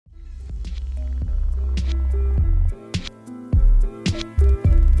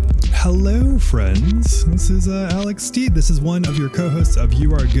friends. This is Alex Steed. This is one of your co-hosts of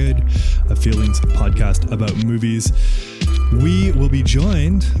You Are Good, a feelings podcast about movies. We will be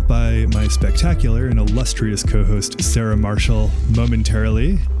joined by my spectacular and illustrious co-host, Sarah Marshall,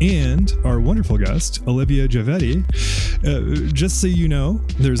 momentarily, and our wonderful guest, Olivia Givetti. Just so you know,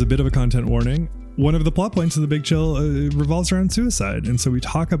 there's a bit of a content warning. One of the plot points of The Big Chill revolves around suicide. And so we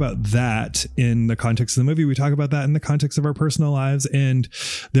talk about that in the context of the movie. We talk about that in the context of our personal lives. And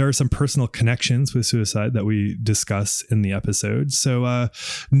there are some personal connections with suicide that we discuss in the episode. So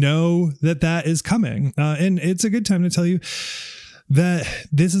know that is coming. And it's a good time to tell you that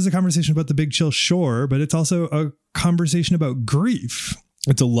this is a conversation about The Big Chill, sure, but it's also a conversation about grief.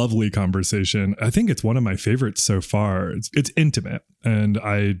 It's a lovely conversation. I think it's one of my favorites so far. It's intimate, and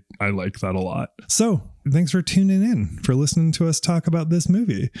I like that a lot. So thanks for tuning in, for listening to us talk about this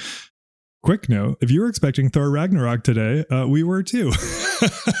movie. Quick note, if you were expecting Thor Ragnarok today, we were too.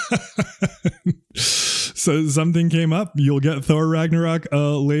 So something came up. You'll get Thor Ragnarok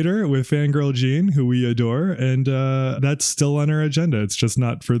later with Fangirl Jean, who we adore. And that's still on our agenda. It's just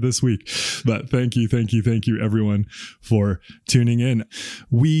not for this week. But thank you, everyone, for tuning in.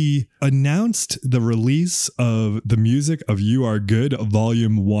 We announced the release of the music of You Are Good,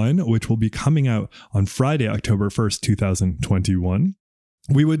 Volume 1, which will be coming out on Friday, October 1st, 2021.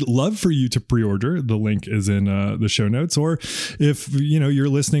 We would love for you to pre-order. The link is in the show notes. Or if you're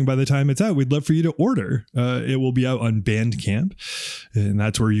listening by the time it's out, we'd love for you to order. It will be out on Bandcamp, and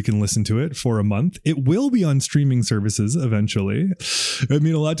that's where you can listen to it for a month. It will be on streaming services eventually. It would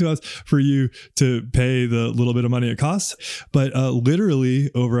mean a lot to us for you to pay the little bit of money it costs. But literally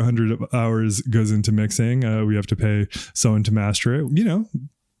over 100 hours goes into mixing. We have to pay someone to master it.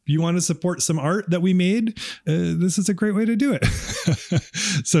 You want to support some art that we made, this is a great way to do it.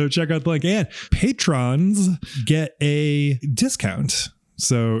 So check out the link, and patrons get a discount.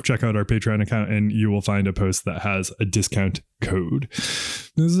 So check out our Patreon account and you will find a post that has a discount code.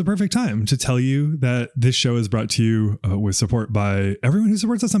 This is a perfect time to tell you that this show is brought to you with support by everyone who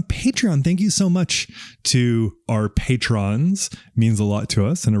supports us on Patreon. Thank you so much to our patrons. It means a lot to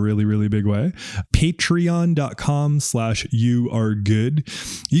us in a really, really big way.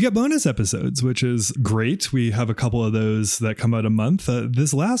 Patreon.com/youaregood. You get bonus episodes, which is great. We have a couple of those that come out a month.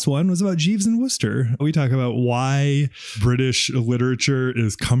 This last one was about Jeeves and Wooster. We talk about why British literature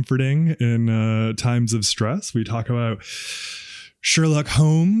is comforting in times of stress. We talk about Sherlock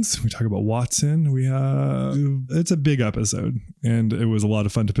Holmes. We talk about Watson. It's a big episode, and it was a lot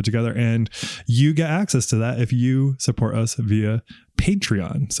of fun to put together. And you get access to that if you support us via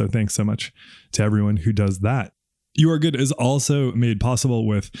Patreon. So thanks so much to everyone who does that. You Are Good is also made possible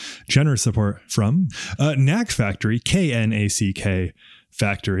with generous support from Knack Factory, KNACK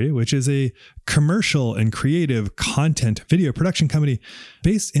Factory, which is a commercial and creative content video production company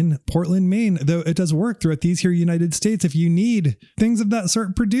based in Portland, Maine, though it does work throughout these here United States. If you need things of that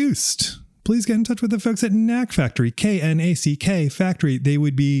sort produced, please get in touch with the folks at Knack Factory, KNACK Factory. They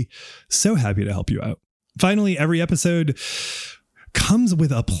would be so happy to help you out. Finally, every episode comes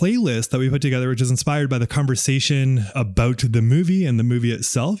with a playlist that we put together, which is inspired by the conversation about the movie and the movie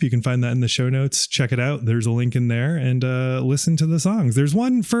itself. You can find that in the show notes. Check it out. There's a link in there, and listen to the songs. There's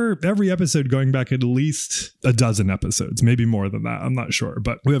one for every episode going back at least a dozen episodes, maybe more than that. I'm not sure,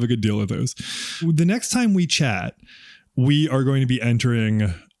 but we have a good deal of those. The next time we chat, we are going to be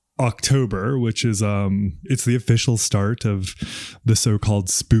entering October, which is it's the official start of the so-called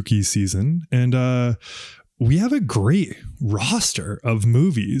spooky season. And we have a great roster of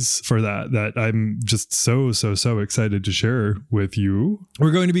movies for that I'm just so excited to share with you.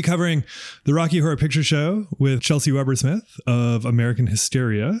 We're going to be covering the Rocky Horror Picture Show with Chelsea Weber-Smith of American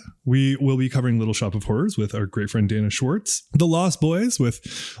Hysteria. We will be covering Little Shop of Horrors with our great friend Dana Schwartz. The Lost Boys with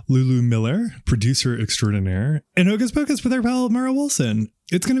Lulu Miller, producer extraordinaire. And Hocus Pocus with our pal Mara Wilson.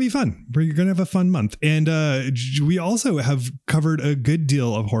 It's going to be fun. We're going to have a fun month. And we also have covered a good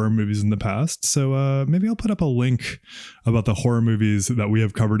deal of horror movies in the past. So maybe I'll put up a link about the horror movies that we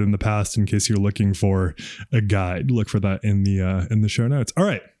have covered in the past in case you're looking for a guide. Look for that in the show notes. All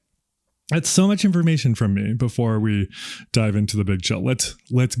right. That's so much information from me before we dive into the Big Chill. Let's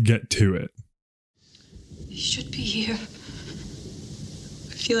get to it. You should be here.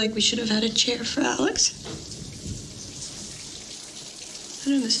 I feel like we should have had a chair for Alex. I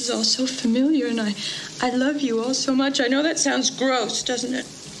know this is all so familiar, and I love you all so much. I know that sounds gross, doesn't it?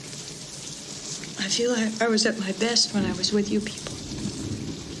 I feel like I was at my best when I was with you people.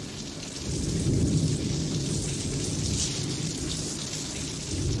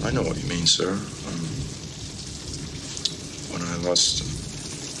 I know what you mean, sir. When I lost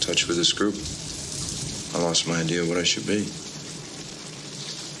touch with this group, I lost my idea of what I should be.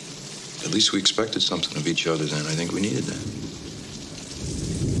 The At least we expected something of each other then. I think we needed that.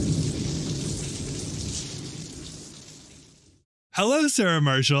 Hello, Sarah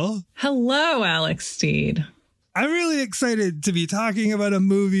Marshall. Hello, Alex Steed. I'm really excited to be talking about a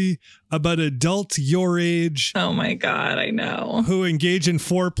movie about adults your age. Oh my God, I know. Who engage in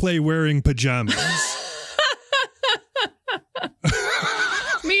foreplay wearing pajamas.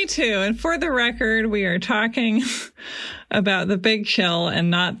 Me too. And for the record, we are talking about The Big Chill and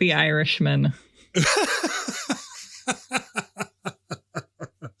not The Irishman.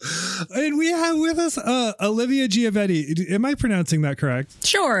 And we have with us Olivia Giovanni. Am I pronouncing that correct?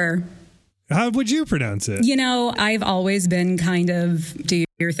 Sure. How would you pronounce it? You know, I've always been kind of do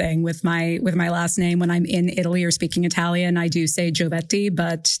your thing with my last name. When I'm in Italy or speaking Italian, I do say Giovetti,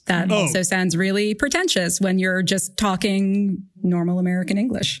 but that also sounds really pretentious when you're just talking normal American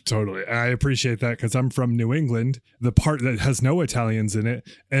English. Totally. I appreciate that because I'm from New England, the part that has no Italians in it.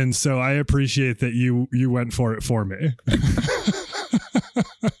 And so I appreciate that you went for it for me.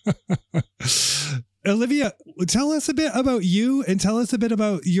 Olivia, tell us a bit about you and tell us a bit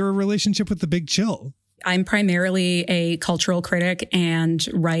about your relationship with The Big Chill. I'm primarily a cultural critic and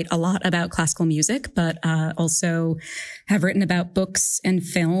write a lot about classical music, but also have written about books and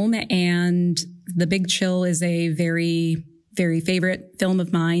film. And The Big Chill is a very, very favorite film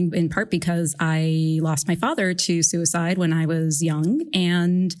of mine, in part because I lost my father to suicide when I was young.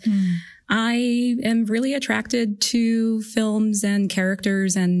 And I am really attracted to films and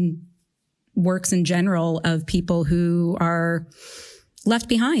characters and works in general of people who are left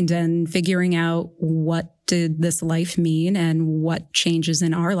behind and figuring out what did this life mean and what changes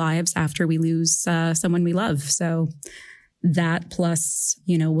in our lives after we lose someone we love. So that plus,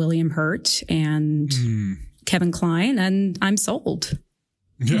 you know, William Hurt and Kevin Kline, and I'm sold.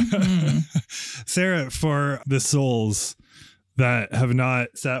 Sarah, for the souls that have not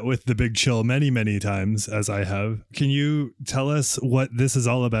sat with The Big Chill many, many times as I have, can you tell us what this is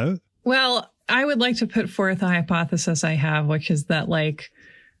all about? Well, I would like to put forth a hypothesis I have, which is that like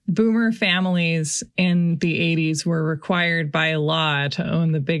boomer families in the 80s were required by law to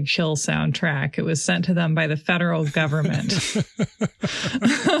own the Big Chill soundtrack. It was sent to them by the federal government.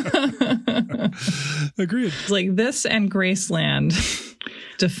 Agreed. Like this and Graceland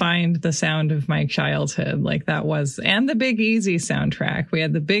defined the sound of my childhood. Like that was, and the Big Easy soundtrack. We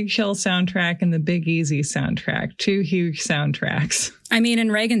had the Big Chill soundtrack and the Big Easy soundtrack, two huge soundtracks. I mean,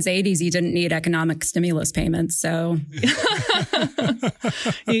 in Reagan's 80s, you didn't need economic stimulus payments, so.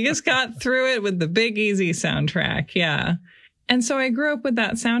 You just got through it with the Big Easy soundtrack, yeah. And so I grew up with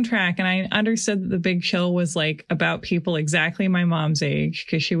that soundtrack, and I understood that The Big Chill was like about people exactly my mom's age,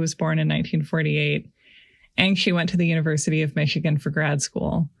 because she was born in 1948. And she went to the University of Michigan for grad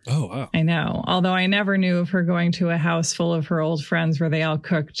school. Oh, wow. I know. Although I never knew of her going to a house full of her old friends where they all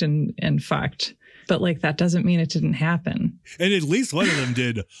cooked and fucked. But like, that doesn't mean it didn't happen. And at least one of them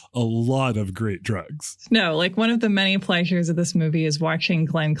did a lot of great drugs. No, like one of the many pleasures of this movie is watching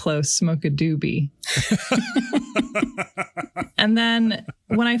Glenn Close smoke a doobie. And then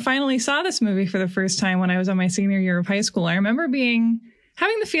when I finally saw this movie for the first time when I was on my senior year of high school, I remember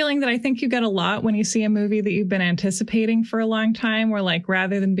having the feeling that I think you get a lot when you see a movie that you've been anticipating for a long time, where like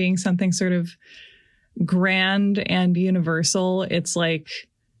rather than being something sort of grand and universal, it's like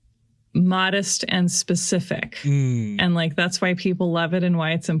modest and specific. And like that's why people love it and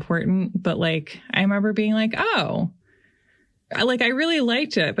why it's important. But like I remember being like, oh, like I really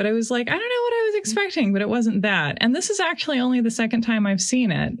liked it, but I was like, I don't know what I was expecting, but it wasn't that. And this is actually only the second time I've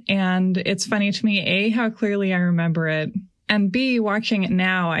seen it. And it's funny to me, A, how clearly I remember it. And B, watching it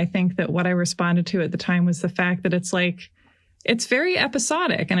now, I think that what I responded to at the time was the fact that it's like, it's very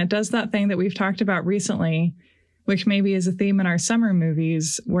episodic and it does that thing that we've talked about recently, which maybe is a theme in our summer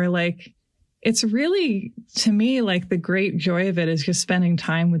movies, where like, it's really, to me, like the great joy of it is just spending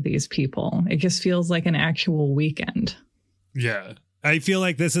time with these people. It just feels like an actual weekend. Yeah. I feel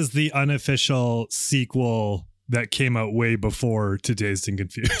like this is the unofficial sequel that came out way before to Dazed and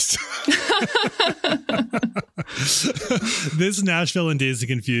Confused. This Nashville and Dazed and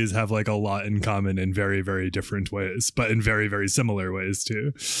Confused have like a lot in common in very, very different ways, but in very, very similar ways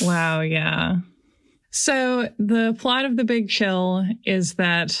too. Wow, yeah. So the plot of The Big Chill is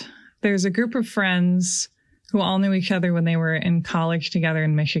that there's a group of friends who all knew each other when they were in college together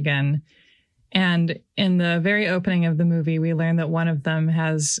in Michigan. And in the very opening of the movie, we learn that one of them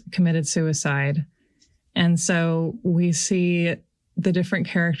has committed suicide. And so we see the different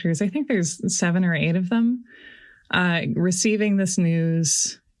characters, I think there's 7 or 8 of them, receiving this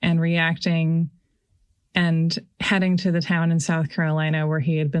news and reacting and heading to the town in South Carolina where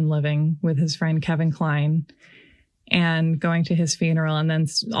he had been living with his friend Kevin Kline. and going to his funeral and then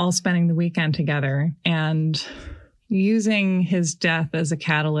all spending the weekend together and using his death as a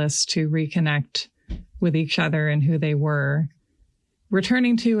catalyst to reconnect with each other and who they were,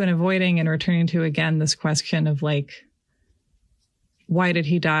 returning to and avoiding and returning to again this question of like, why did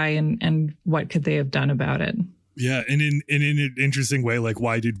he die and what could they have done about it? Yeah, and in an interesting way, like,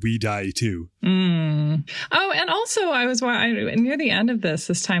 why did we die too? Oh, and also near the end of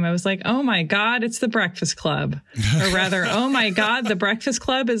this time, I was like, oh my God, it's The Breakfast Club. Or rather, oh my God, The Breakfast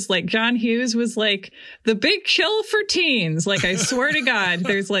Club is like, John Hughes was like, the big chill for teens. Like, I swear to God,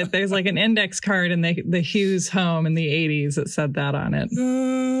 there's like an index card in the Hughes home in the 80s that said that on it.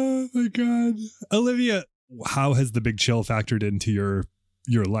 Oh my God. Olivia, how has The Big Chill factored into your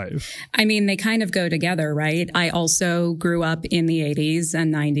life? I mean, they kind of go together, right? I also grew up in the 80s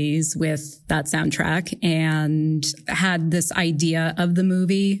and 90s with that soundtrack and had this idea of the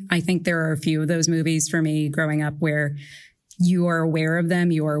movie. I think there are a few of those movies for me growing up where you are aware of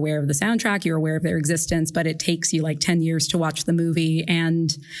them, you are aware of the soundtrack, you're aware of their existence, but it takes you like 10 years to watch the movie.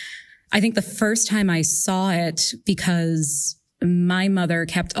 And I think the first time I saw it, because my mother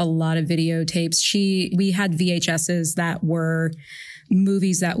kept a lot of videotapes, we had VHSs that were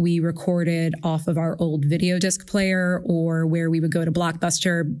movies that we recorded off of our old video disc player, or where we would go to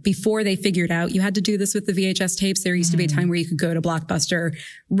Blockbuster. Before they figured out you had to do this with the VHS tapes, there used to be a time where you could go to Blockbuster,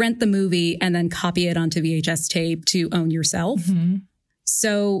 rent the movie, and then copy it onto VHS tape to own yourself. Mm-hmm.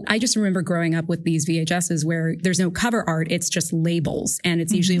 So I just remember growing up with these VHSs where there's no cover art. It's just labels. And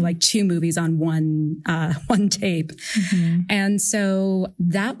it's usually like two movies on one tape. Mm-hmm. And so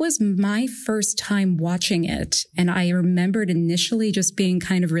that was my first time watching it. And I remembered initially just being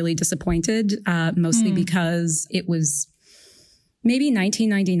kind of really disappointed, mostly because it was maybe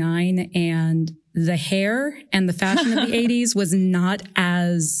 1999 and the hair and the fashion of the 80s was not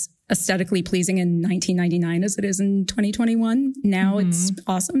as aesthetically pleasing in 1999 as it is in 2021. Now it's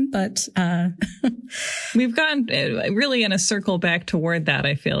awesome, but we've gone really in a circle back toward that.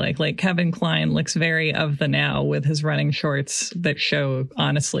 I feel like Kevin Kline looks very of the now with his running shorts that show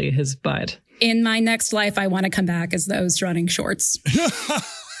honestly his butt. In my next life, I want to come back as those running shorts.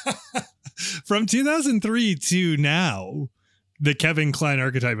 From 2003 to now, the Kevin Kline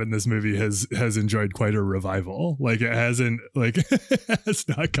archetype in this movie has enjoyed quite a revival. Like, it hasn't, like, it has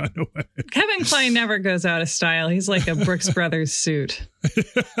not gone away. Kevin Kline never goes out of style. He's like a Brooks Brothers suit.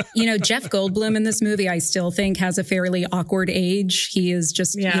 You know, Jeff Goldblum in this movie, I still think has a fairly awkward age. He is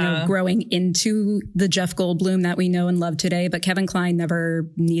just, growing into the Jeff Goldblum that we know and love today. But Kevin Kline never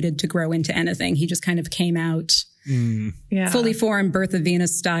needed to grow into anything. He just kind of came out fully formed Birth of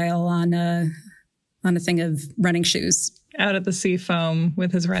Venus style on a thing of running shoes. Out of the sea foam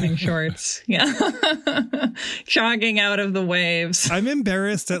with his running shorts. Yeah. Jogging out of the waves. I'm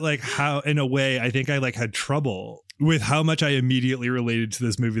embarrassed at like how, in a way, I think I like had trouble with how much I immediately related to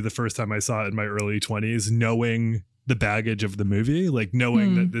this movie the first time I saw it in my early 20s, knowing the baggage of the movie, like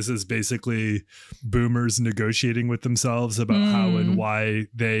knowing that this is basically boomers negotiating with themselves about how and why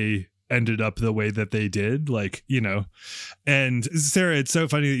they ended up the way that they did, like, you know. And Sarah, it's so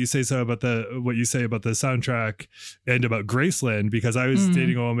funny that you say so about what you say about the soundtrack and about Graceland, because I was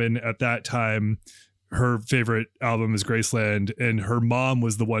dating a woman at that time, her favorite album is Graceland, and her mom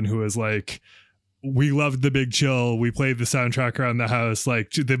was the one who was like, we loved The Big Chill, we played the soundtrack around the house, like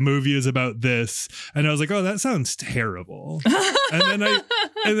the movie is about this. And I was like, oh, that sounds terrible. and then I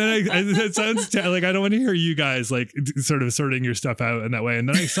it sounds like, I don't want to hear you guys like sort of sorting your stuff out in that way. And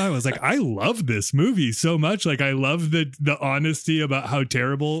then I saw it, I was like, I love this movie so much. Like, I love the honesty about how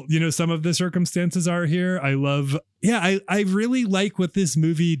terrible, you know, some of the circumstances are here. I love, I really like what this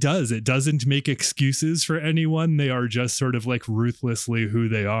movie does. It doesn't make excuses for anyone. They are just sort of like ruthlessly who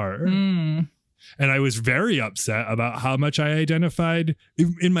they are. And I was very upset about how much I identified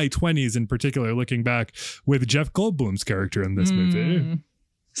in my 20s, in particular, looking back, with Jeff Goldblum's character in this movie.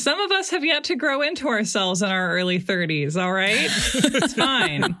 Some of us have yet to grow into ourselves in our early 30s. All right. It's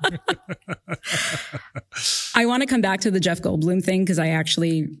fine. I want to come back to the Jeff Goldblum thing because I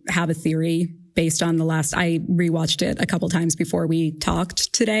actually have a theory based on I rewatched it a couple times before we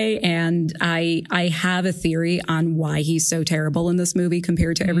talked today. And I have a theory on why he's so terrible in this movie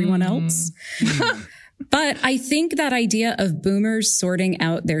compared to everyone else. But I think that idea of boomers sorting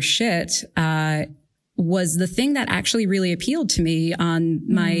out their shit, was the thing that actually really appealed to me on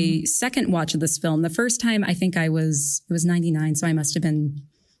my second watch of this film. The first time, I think it was 99. So I must have been,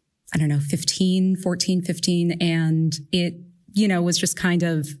 I don't know, 14, 15. And it, you know, was just kind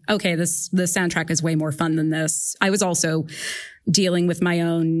of, okay, the soundtrack is way more fun than this. I was also dealing with my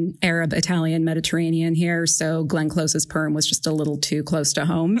own Arab, Italian, Mediterranean here. So Glenn Close's Perm was just a little too close to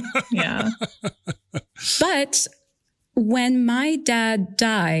home. Yeah. But When my dad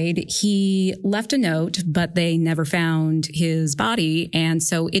died, he left a note, but they never found his body. And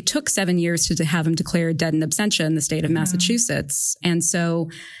so it took 7 years to have him declared dead in absentia in the state of Massachusetts. And so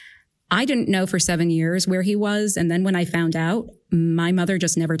I didn't know for 7 years where he was. And then when I found out, my mother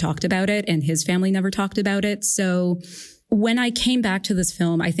just never talked about it and his family never talked about it. So when I came back to this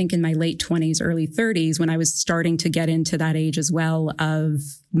film, I think in my late 20s, early 30s, when I was starting to get into that age as well of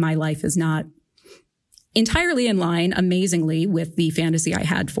my life is not entirely in line, amazingly, with the fantasy I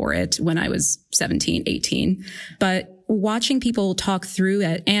had for it when I was 17, 18. But watching people talk through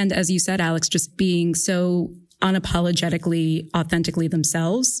it, and as you said, Alex, just being so unapologetically, authentically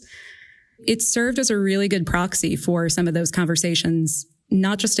themselves, it served as a really good proxy for some of those conversations,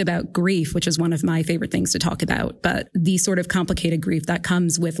 not just about grief, which is one of my favorite things to talk about, but the sort of complicated grief that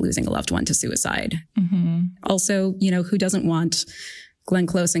comes with losing a loved one to suicide. Mm-hmm. Also, who doesn't want Glenn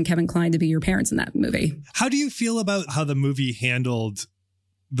Close and Kevin Kline to be your parents in that movie? How do you feel about how the movie handled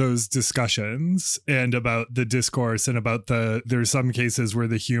those discussions and about the discourse and about there's some cases where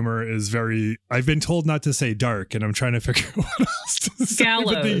the humor is very, I've been told not to say dark, and I'm trying to figure out what else to say.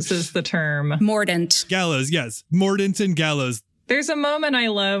 Gallows is the term. Mordant. Gallows, yes. Mordant and gallows. There's a moment I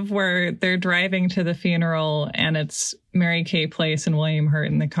love where they're driving to the funeral and it's Mary Kay Place and William Hurt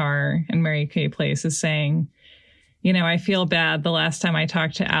in the car. And Mary Kay Place is saying, I feel bad. The last time I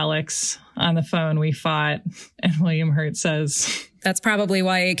talked to Alex on the phone, we fought. And William Hurt says, that's probably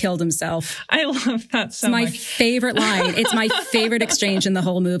why he killed himself. I love that so much. It's my favorite line. It's my favorite exchange in the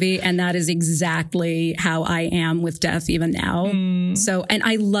whole movie. And that is exactly how I am with death even now. So, and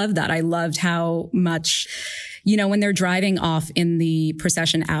I love that. I loved how much, when they're driving off in the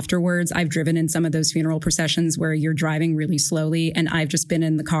procession afterwards, I've driven in some of those funeral processions where you're driving really slowly. And I've just been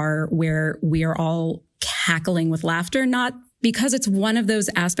in the car where we are all cackling with laughter, not because it's one of those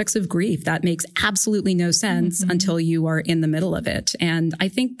aspects of grief that makes absolutely no sense until you are in the middle of it. And I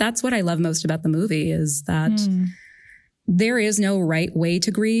think that's what I love most about the movie is that there is no right way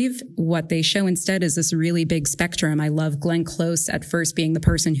to grieve. What they show instead is this really big spectrum. I love Glenn Close at first being the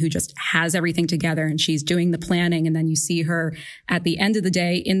person who just has everything together and she's doing the planning. And then you see her at the end of the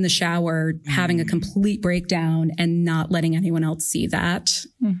day in the shower having a complete breakdown and not letting anyone else see that.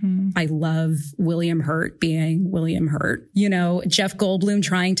 I love William Hurt being William Hurt. Jeff Goldblum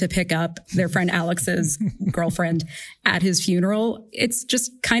trying to pick up their friend Alex's girlfriend at his funeral. It's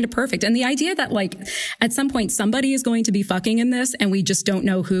just kind of perfect. And the idea that at some point somebody is going to be fucking in this and we just don't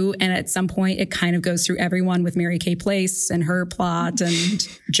know who. And at some point it kind of goes through everyone with Mary Kay Place and her plot and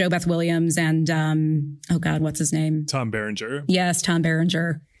Jo Beth Williams and, oh God, what's his name? Tom Berenger. Yes, Tom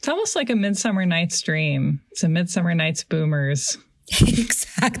Berenger. It's almost like a Midsummer Night's Dream. It's a Midsummer Night's Boomers.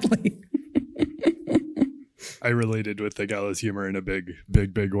 Exactly. I related with the gallows humor in a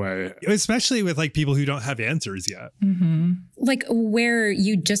big way, especially with people who don't have answers yet. Where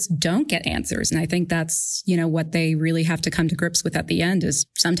you just don't get answers. And I think that's, what they really have to come to grips with at the end is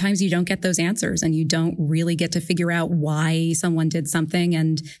sometimes you don't get those answers and you don't really get to figure out why someone did something.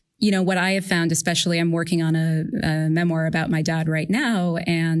 And, what I have found, especially I'm working on a memoir about my dad right now,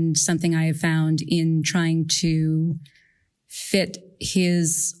 and something I have found in trying to fit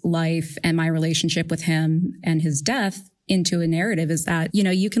his life and my relationship with him and his death into a narrative is that,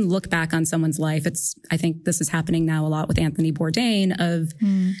 you can look back on someone's life. I think this is happening now a lot with Anthony Bourdain of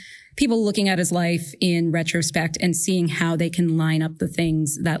people looking at his life in retrospect and seeing how they can line up the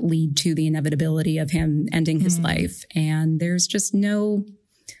things that lead to the inevitability of him ending his life. And there's just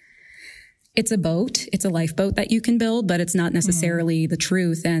it's a boat. It's a lifeboat that you can build, but it's not necessarily the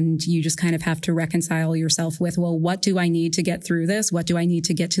truth. And you just kind of have to reconcile yourself with, well, what do I need to get through this? What do I need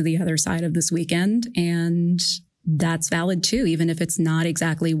to get to the other side of this weekend? And that's valid too, even if it's not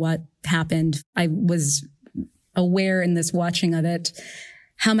exactly what happened. I was aware in this watching of it,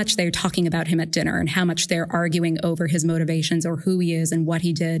 how much they're talking about him at dinner and how much they're arguing over his motivations or who he is and what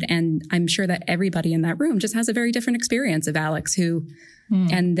he did. And I'm sure that everybody in that room just has a very different experience of Alex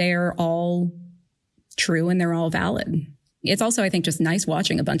and they're all true and they're all valid. It's also, I think, just nice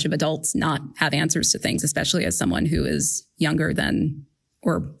watching a bunch of adults not have answers to things, especially as someone who is younger than,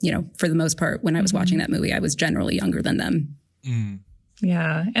 or, for the most part, when I was watching that movie, I was generally younger than them.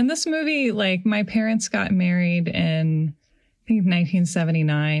 Yeah. And this movie, my parents got married in, I think,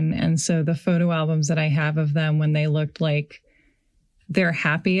 1979. And so the photo albums that I have of them when they looked like their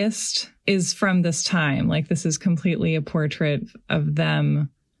happiest is from this time. This is completely a portrait of them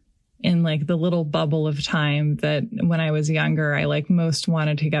in the little bubble of time that when I was younger, I most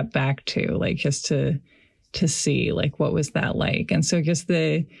wanted to get back to, just to see what was that like. And so just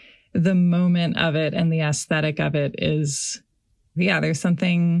the moment of it and the aesthetic of it is, there's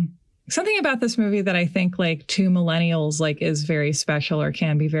something something about this movie that I think like to millennials like is very special or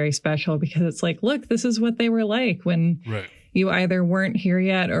can be very special because it's like, look, this is what they were like when you either weren't here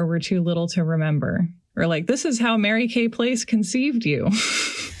yet or were too little to remember. Or like, this is how Mary Kay Place conceived you.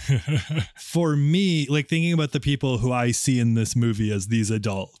 For me, like thinking about the people who I see in this movie as these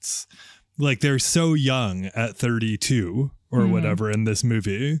adults, like they're so young at 32 or whatever in this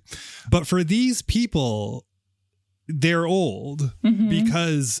movie. But for these people, they're old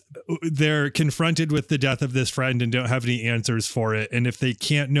because they're confronted with the death of this friend and don't have any answers for it. And if they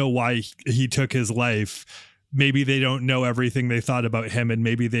can't know why he took his life, maybe they don't know everything they thought about him, and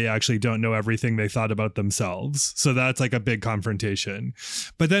maybe they actually don't know everything they thought about themselves. So that's like a big confrontation.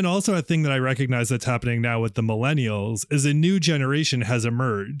 But then also a thing that I recognize that's happening now with the millennials is a new generation has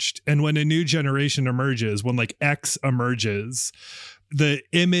emerged. And when a new generation emerges, when like X emerges, the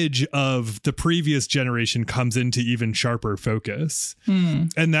image of the previous generation comes into even sharper focus.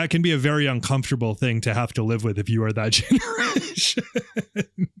 And that can be a very uncomfortable thing to have to live with if you are that generation.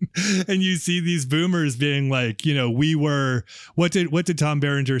 And you see these boomers being like, you know, we were, what did Tom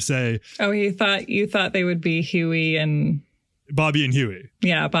Berenger say? Oh, you thought they would be Huey and Bobby and Huey.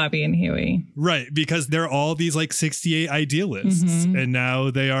 Yeah, Bobby and Huey. Right, because they're all these like 68 idealists and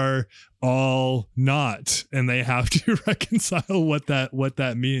now they are all not, and they have to reconcile what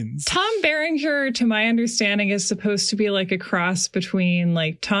that means. Tom Berenger, to my understanding, is supposed to be like a cross between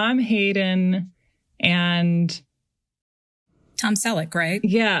like Tom Hayden and Tom Selleck, right?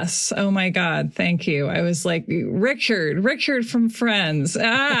 Yes. Oh my God. Thank you. I was like, Richard from Friends.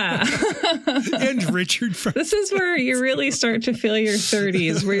 And Richard from This is where you really start to feel your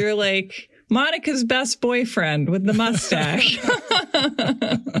 30s, where you're like Monica's best boyfriend with the mustache.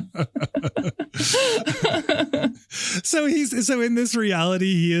 So in this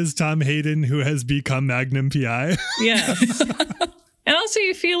reality, he is Tom Hayden, who has become Magnum PI. Yes. And also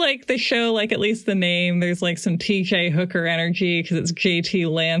you feel like the show, like at least the name, there's like some TJ Hooker energy because it's JT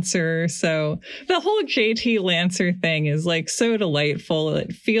Lancer. So the whole JT Lancer thing is like so delightful.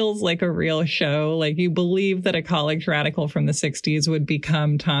 It feels like a real show. Like you believe that a college radical from the 60s would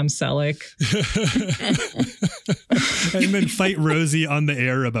become Tom Selleck. And then fight Rosie on the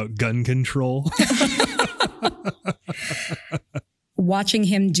air about gun control. Watching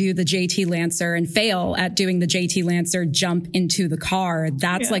him do the JT Lancer and fail at doing the JT Lancer jump into the car,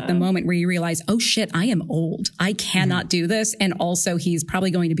 that's like the moment where you realize, oh shit, I am old. I cannot do this. And also he's probably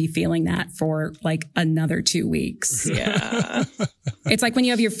going to be feeling that for like another 2 weeks. Yeah. It's like when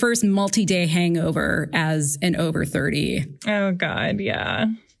you have your first multi-day hangover as an over 30. Oh God. Yeah.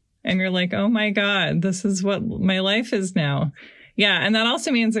 And you're like, oh my God, this is what my life is now. Yeah, and that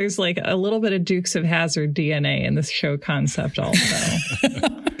also means there's like a little bit of Dukes of Hazzard DNA in this show concept also.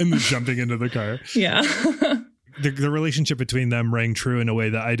 And the jumping into the car. Yeah. The relationship between them rang true in a way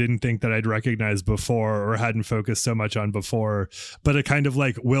that I didn't think that I'd recognized before or hadn't focused so much on before. But a kind of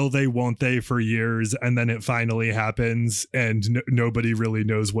like, will they, won't they for years. And then it finally happens and nobody really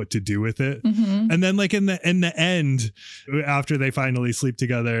knows what to do with it. And then like in the end, after they finally sleep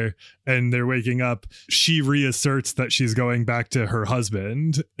together and they're waking up, she reasserts that she's going back to her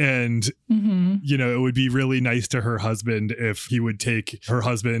husband. And, you know, it would be really nice to her husband if he would take her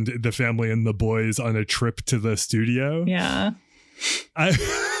husband, the family and the boys on a trip to the studio. Yeah. I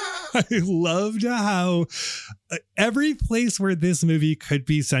loved how every place where this movie could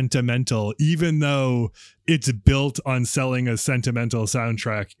be sentimental, even though it's built on selling a sentimental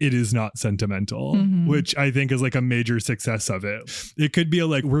soundtrack, it is not sentimental, which I think is like a major success of it. It could be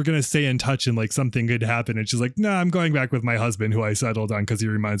like, we're going to stay in touch and like something could happen. And she's like, no, I'm going back with my husband who I settled on because he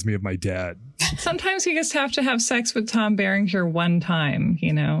reminds me of my dad. Sometimes you just have to have sex with Tom Berenger one time,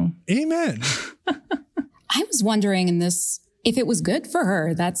 you know? Amen. I was wondering in this if it was good for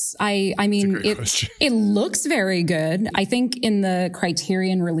her. I mean, it looks very good. I think in the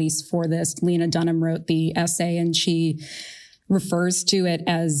Criterion release for this, Lena Dunham wrote the essay and she refers to it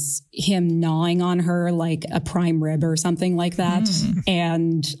as him gnawing on her like a prime rib or something like that.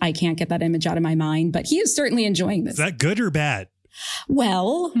 And I can't get that image out of my mind, but he is certainly enjoying this. Is that good or bad?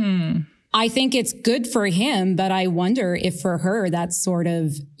 Well, I think it's good for him, but I wonder if for her, that's sort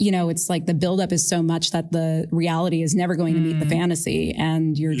of, you know, it's like the buildup is so much that the reality is never going to meet the fantasy.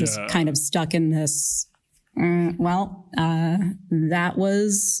 And you're just kind of stuck in this. That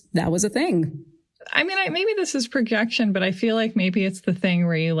was a thing. I mean, maybe this is projection, but I feel like maybe it's the thing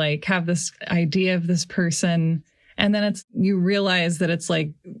where you like have this idea of this person and then you realize that it's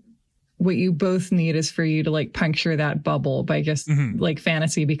like, what you both need is for you to like puncture that bubble by just like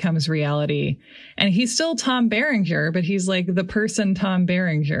fantasy becomes reality. And he's still Tom Berenger, but he's like the person Tom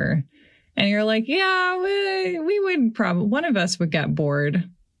Berenger. And you're like, yeah, we would probably, one of us would get bored,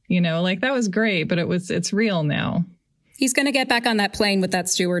 You know, like that was great, but it's real now. He's going to get back on that plane with that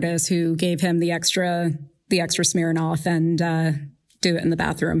stewardess who gave him the extra Smirnoff and do it in the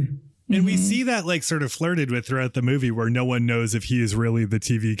bathroom. And we see that like sort of flirted with throughout the movie where no one knows if he is really the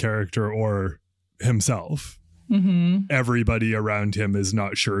TV character or himself. Everybody around him is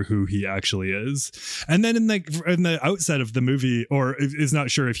not sure who he actually is. And then in the outset of the movie, or is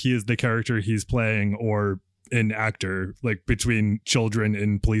not sure if he is the character he's playing or an actor, like between children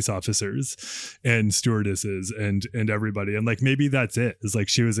and police officers and stewardesses and everybody. And like, maybe that's it. It's like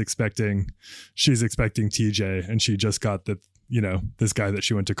she's expecting TJ and she just got this guy that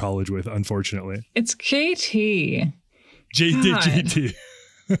she went to college with, unfortunately. It's JT. JT.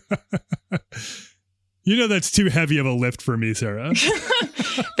 You know, that's too heavy of a lift for me, Sarah.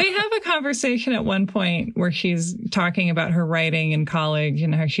 They have a conversation at one point where she's talking about her writing in college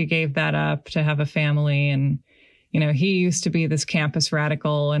and how she gave that up to have a family. And, you know, he used to be this campus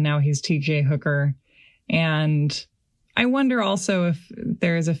radical and now he's TJ Hooker. And I wonder also if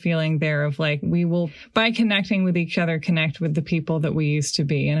there is a feeling there of like, we will, by connecting with each other, connect with the people that we used to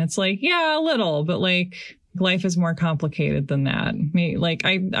be. And it's like, yeah, a little, but like, life is more complicated than that.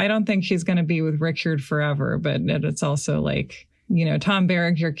 I don't think she's going to be with Richard forever, but it's also like, you know, Tom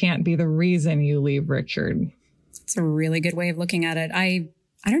Berenger can't be the reason you leave Richard. It's a really good way of looking at it. I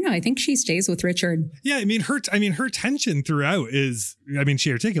don't know. I think she stays with Richard. Yeah, I mean, her tension throughout is, I mean,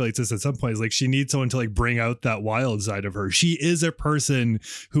 she articulates this at some point, like she needs someone to like bring out that wild side of her. She is a person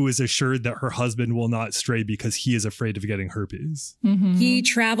who is assured that her husband will not stray because he is afraid of getting herpes. He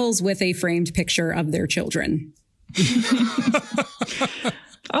travels with a framed picture of their children.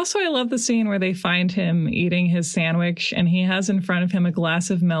 Also, I love the scene where they find him eating his sandwich and he has in front of him a glass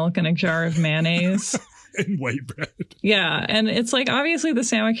of milk and a jar of mayonnaise. And white bread. Yeah. And it's like, obviously the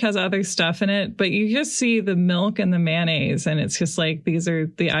sandwich has other stuff in it, but you just see the milk and the mayonnaise. And it's just like, these are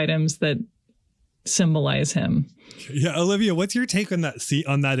the items that symbolize him. Yeah. Olivia, what's your take on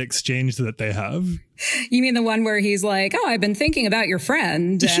that exchange that they have? You mean the one where he's like, oh, I've been thinking about your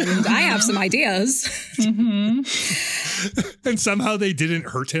friend and I have some ideas. And somehow they didn't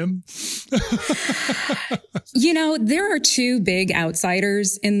hurt him. You know, there are two big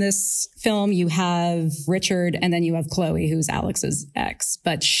outsiders in this film. You have Richard and then you have Chloe, who's Alex's ex,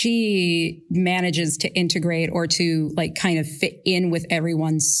 but she manages to integrate or to like kind of fit in with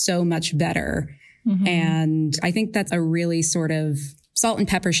everyone so much better. And I think that's a really sort of salt and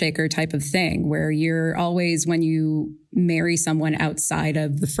pepper shaker type of thing where you're always, when you marry someone outside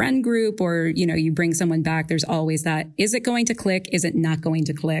of the friend group or, you know, you bring someone back, there's always that, is it going to click? Is it not going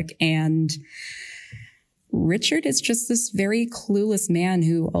to click? And Richard is just this very clueless man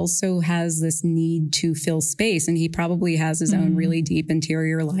who also has this need to fill space. And he probably has his own really deep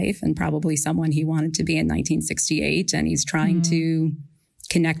interior life and probably someone he wanted to be in 1968. And he's trying to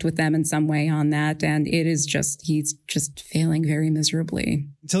connect with them in some way on that. And he's just failing very miserably.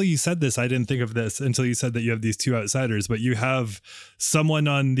 Until you said this, I didn't think of this until you said that you have these two outsiders, but you have someone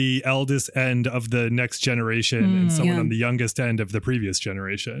on the eldest end of the next generation and someone on the youngest end of the previous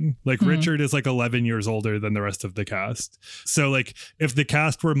generation. Like Richard is like 11 years older than the rest of the cast. So like if the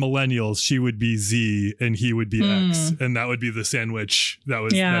cast were millennials, she would be Z and he would be X. And that would be the sandwich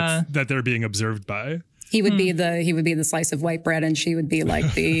that they're being observed by. He would be the slice of white bread and she would be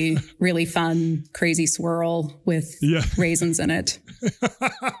like the really fun, crazy swirl with raisins in it.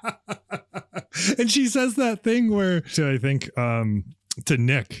 And she says that thing where, to, I think, to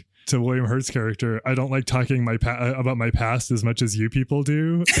Nick, to William Hurt's character, I don't like talking about my past as much as you people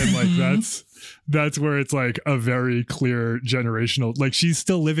do. And like, that's where it's like a very clear generational, like she's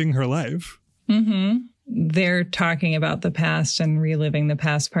still living her life. They're talking about the past and reliving the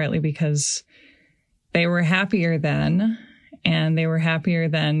past partly because they were happier then, and they were happier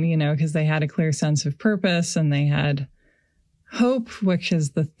then, you know, because they had a clear sense of purpose and they had hope, which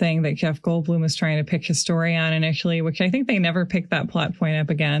is the thing that Jeff Goldblum was trying to pitch a story on initially, which I think they never picked that plot point up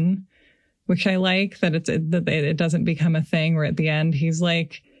again, which I like that it doesn't become a thing where at the end he's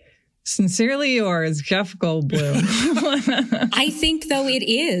like, sincerely yours, Jeff Goldblum. I think, though, it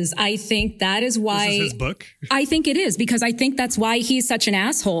is. I think that is why. This is his book? I think it is, because I think that's why he's such an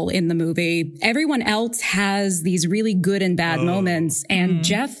asshole in the movie. Everyone else has these really good and bad moments. And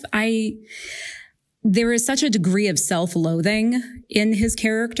Jeff, there is such a degree of self-loathing in his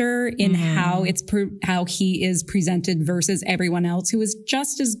character, in how he is presented versus everyone else who is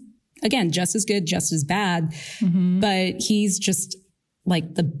just as good, just as bad. But he's just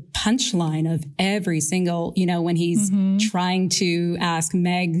like the punchline of every single, you know, when he's trying to ask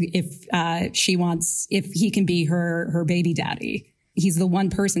Meg if he can be her baby daddy. He's the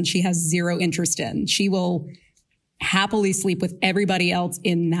one person she has zero interest in. She will happily sleep with everybody else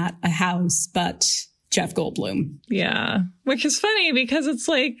in that house but Jeff Goldblum. Yeah. Which is funny because it's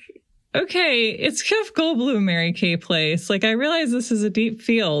like, okay, it's Jeff Goldblum, Mary Kay Place. Like, I realize this is a deep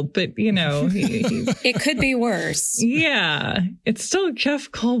field, but, you know. It could be worse. Yeah. It's still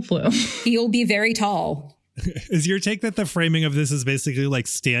Jeff Goldblum. He'll be very tall. Is your take that the framing of this is basically like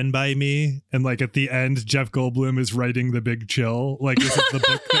Stand By Me? And like at the end, Jeff Goldblum is writing The Big Chill? Like, is it the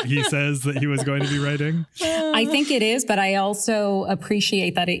book that he says that he was going to be writing? I think it is, but I also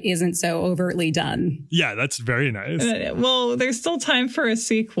appreciate that it isn't so overtly done. Yeah, that's very nice. Well, there's still time for a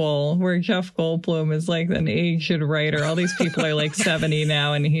sequel where Jeff Goldblum is like an aged writer. All these people are like 70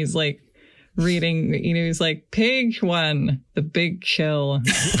 now, and he's like reading, you know, he's like, page 1, The Big Chill.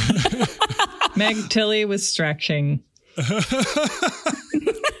 Meg Tilly was stretching.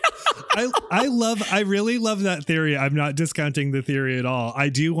 I really love that theory. I'm not discounting the theory at all. I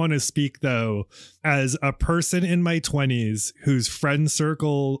do want to speak, though, as a person in my 20s whose friend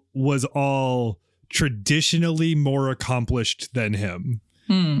circle was all traditionally more accomplished than him.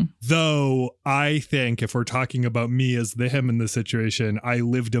 Though I think if we're talking about me as the him in the situation, I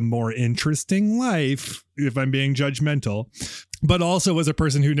lived a more interesting life, if I'm being judgmental, but also was a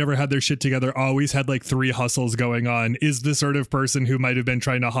person who never had their shit together, always had like 3 hustles going on, is the sort of person who might have been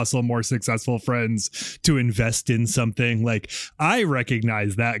trying to hustle more successful friends to invest in something. Like, I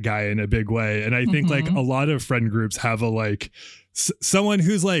recognize that guy in a big way. And I think like a lot of friend groups have a like someone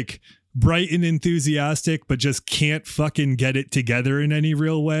who's like bright and enthusiastic, but just can't fucking get it together in any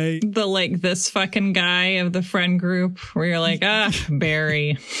real way. The like this fucking guy of the friend group where you're like,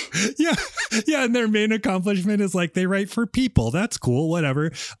 Barry. Yeah. And their main accomplishment is like they write for People. That's cool.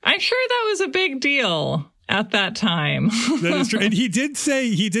 Whatever. I'm sure that was a big deal at that time. That is true. And he did say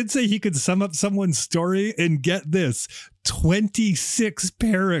he could sum up someone's story and get this 26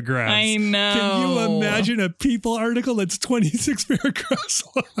 paragraphs. I know. Can you imagine a People article that's 26 paragraphs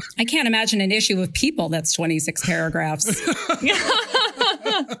long? I can't imagine an issue of People that's 26 paragraphs.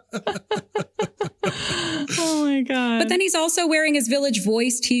 Oh my God. But then he's also wearing his Village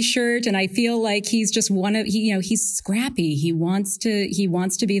Voice t-shirt, and I feel like he's just one of, he's scrappy. He wants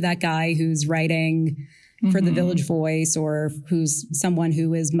to be that guy who's writing for the Village Voice, or who's someone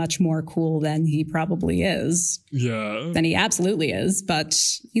who is much more cool than he probably is. Yeah. Than he absolutely is, but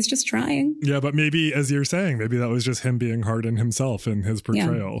he's just trying. Yeah, but maybe, as you're saying, maybe that was just him being hard on himself in his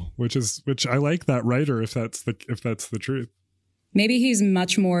portrayal, which I like that writer if that's the truth. Maybe he's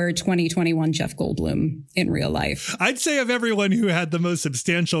much more 2021 Jeff Goldblum in real life. I'd say of everyone who had the most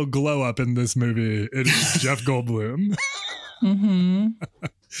substantial glow up in this movie, it is Jeff Goldblum.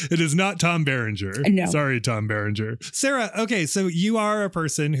 It is not Tom Berenger. No. Sorry, Tom Berenger. Sarah, okay, so you are a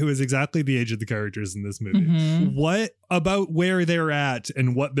person who is exactly the age of the characters in this movie. What about where they're at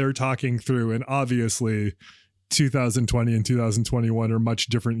and what they're talking through? And obviously, 2020 and 2021 are much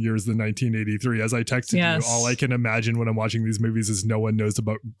different years than 1983. As I texted you, all I can imagine when I'm watching these movies is no one knows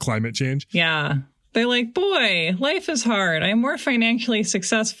about climate change. Yeah. They're like, boy, life is hard. I'm more financially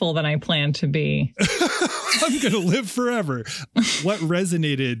successful than I planned to be. I'm going to live forever. What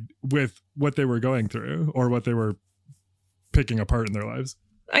resonated with what they were going through or what they were picking apart in their lives?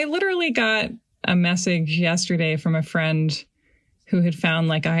 I literally got a message yesterday from a friend who had found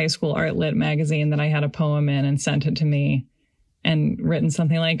like a high school art lit magazine that I had a poem in and sent it to me and written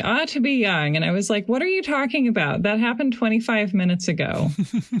something like, to be young. And I was like, what are you talking about? That happened 25 minutes ago.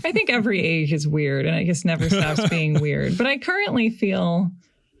 I think every age is weird and it just never stops being weird. But I currently feel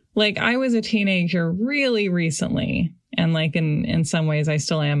like I was a teenager really recently. And like in some ways I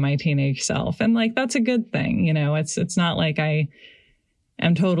still am my teenage self. And like, that's a good thing. You know, it's not like I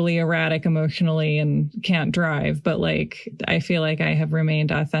am totally erratic emotionally and can't drive, but like, I feel like I have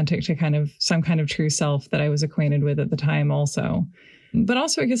remained authentic to kind of some kind of true self that I was acquainted with at the time also. But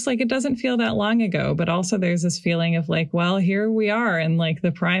also, I guess like, it doesn't feel that long ago, but also there's this feeling of like, well, here we are in like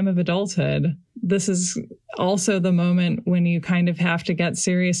the prime of adulthood. This is also the moment when you kind of have to get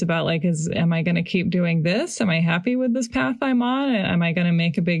serious about like, am I going to keep doing this? Am I happy with this path I'm on? Am I going to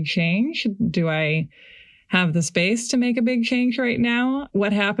make a big change? Do I have the space to make a big change right now?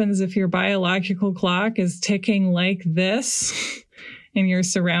 What happens if your biological clock is ticking like this and you're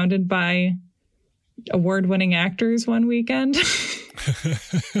surrounded by award-winning actors one weekend?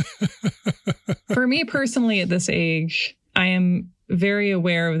 For me personally at this age, I am very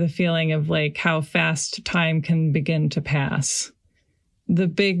aware of the feeling of like how fast time can begin to pass. The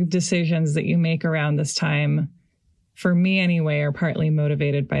big decisions that you make around this time, for me anyway, are partly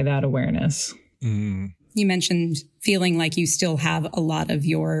motivated by that awareness. You mentioned feeling like you still have a lot of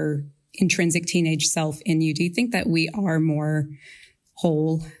your intrinsic teenage self in you. Do you think that we are more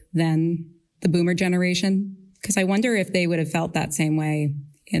whole than the boomer generation? Because I wonder if they would have felt that same way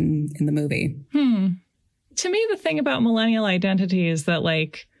in the movie. To me, the thing about millennial identity is that,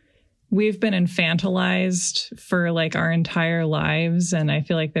 like, we've been infantilized for, like, our entire lives. And I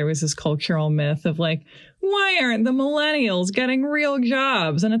feel like there was this cultural myth of, like, why aren't the millennials getting real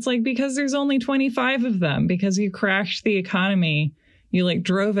jobs? And it's like, because there's only 25 of them, because you crashed the economy. You, like,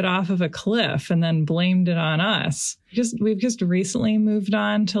 drove it off of a cliff and then blamed it on us. We've just recently moved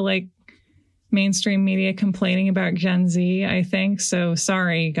on to, like, mainstream media complaining about Gen Z, I think. So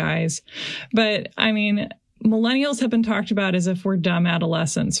sorry, guys. But I mean, millennials have been talked about as if we're dumb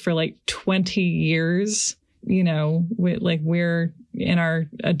adolescents for like 20 years. You know, we're in our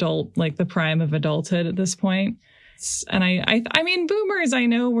adult, like the prime of adulthood at this point. And I mean, boomers, I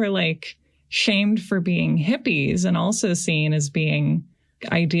know were like shamed for being hippies and also seen as being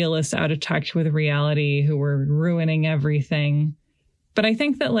idealists out of touch with reality who were ruining everything. But I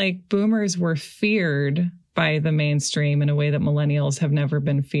think that, like, boomers were feared by the mainstream in a way that millennials have never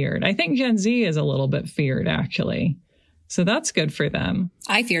been feared. I think Gen Z is a little bit feared, actually. So that's good for them.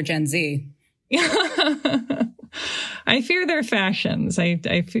 I fear Gen Z. I fear their fashions.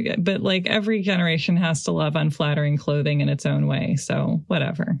 But like, every generation has to love unflattering clothing in its own way. So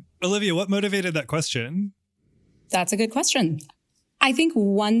whatever. Olivia, what motivated that question? That's a good question. I think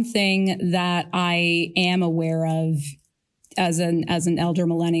one thing that I am aware of as an elder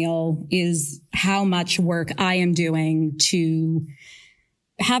millennial is how much work I am doing to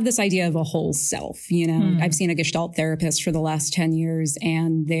have this idea of a whole self. You know, I've seen a Gestalt therapist for the last 10 years,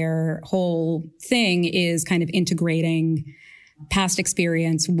 and their whole thing is kind of integrating past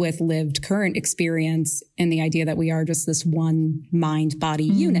experience with lived current experience, and the idea that we are just this one mind body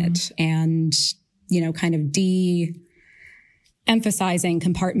unit, and, you know, kind of de-emphasizing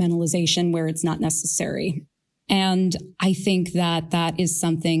compartmentalization where it's not necessary. And I think that that is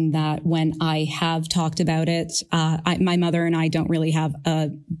something that when I have talked about it, my mother and I don't really have a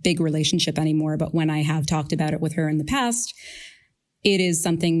big relationship anymore, but when I have talked about it with her in the past, it is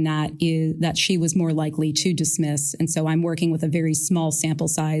something that she was more likely to dismiss. And so I'm working with a very small sample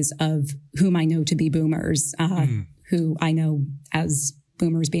size of whom I know to be boomers, who I know as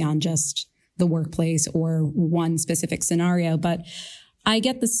boomers beyond just the workplace or one specific scenario. But I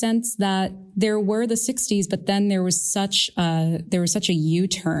get the sense that there were the 60s, but then there was such a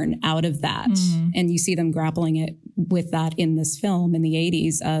U-turn out of that. And you see them grappling with that in this film in the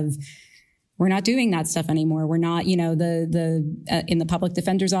 80s of, we're not doing that stuff anymore. We're not, you know, in the public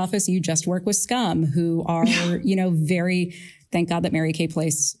defender's office, you just work with scum who are, you know, thank God that Mary Kay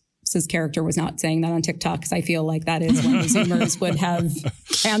Place's character was not saying that on TikTok, because I feel like that is when the Zoomers would have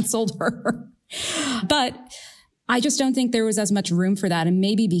canceled her. But I just don't think there was as much room for that. And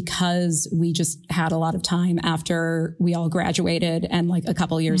maybe because we just had a lot of time after we all graduated, and like a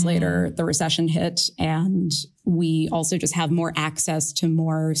couple years later, the recession hit, and we also just have more access to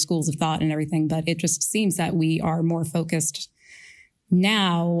more schools of thought and everything. But it just seems that we are more focused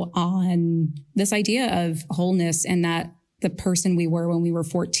now on this idea of wholeness, and that the person we were when we were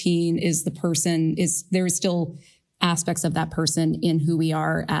 14 there is still aspects of that person in who we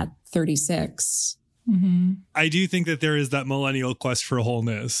are at 36. I do think that there is that millennial quest for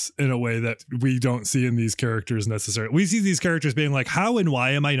wholeness in a way that we don't see in these characters necessarily. We see these characters being like, how and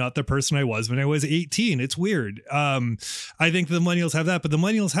why am I not the person I was when I was 18? It's weird. I think the millennials have that, but the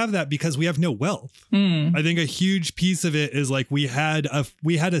millennials have that because we have no wealth. I think a huge piece of it is like we had a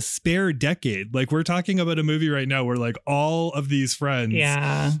spare decade. Like, we're talking about a movie right now where like all of these friends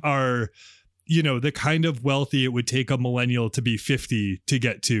are, you know, the kind of wealthy it would take a millennial to be 50 to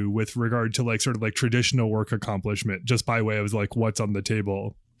get to with regard to like sort of like traditional work accomplishment, just by way of like what's on the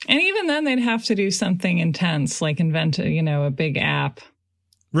table. And even then they'd have to do something intense, like invent a big app.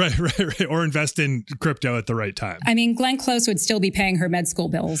 Right. Or invest in crypto at the right time. I mean, Glenn Close would still be paying her med school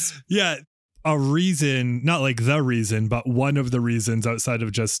bills. Yeah. A reason, not like the reason, but one of the reasons outside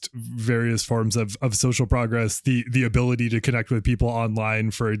of just various forms of social progress, the ability to connect with people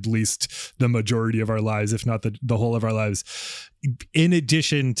online for at least the majority of our lives, if not the whole of our lives. In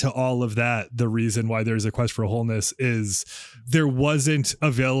addition to all of that, the reason why there's a quest for wholeness is there wasn't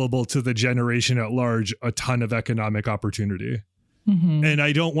available to the generation at large a ton of economic opportunity. And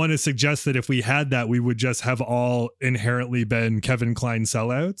I don't want to suggest that if we had that, we would just have all inherently been Kevin Kline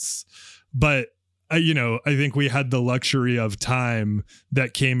sellouts. But, you know, I think we had the luxury of time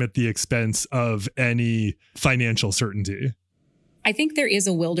that came at the expense of any financial certainty. I think there is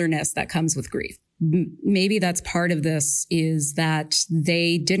a wilderness that comes with grief. Maybe that's part of this, is that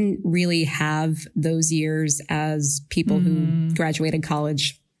they didn't really have those years as people who graduated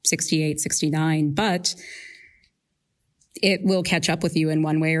college 68, 69, but it will catch up with you in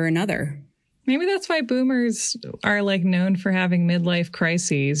one way or another. Maybe that's why boomers are like known for having midlife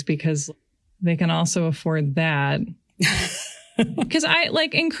crises, because they can also afford that. Because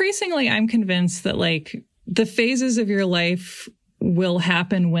increasingly I'm convinced that like the phases of your life will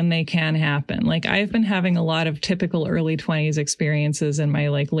happen when they can happen. Like I've been having a lot of typical early 20s experiences in my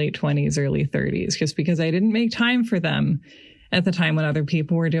like late 20s, early 30s, just because I didn't make time for them at the time when other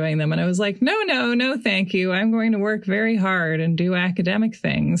people were doing them. And I was like, no, thank you. I'm going to work very hard and do academic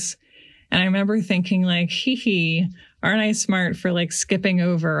things. And I remember thinking like, aren't I smart for like skipping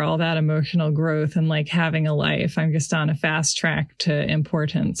over all that emotional growth and like having a life? I'm just on a fast track to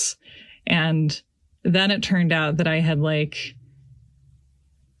importance. And then it turned out that I had like,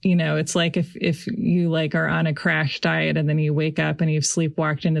 you know, it's like if you like are on a crash diet and then you wake up and you've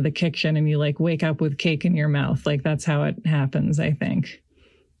sleepwalked into the kitchen and you like wake up with cake in your mouth. Like that's how it happens, I think.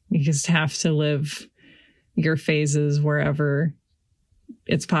 You just have to live your phases wherever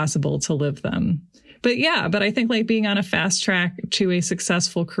it's possible to live them. But I think like being on a fast track to a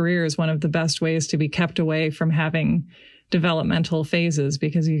successful career is one of the best ways to be kept away from having developmental phases,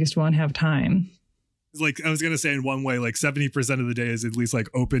 because you just won't have time. Like I was going to say, in one way, like 70% of the day is at least like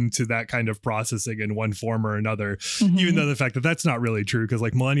open to that kind of processing in one form or another, even though the fact that that's not really true, because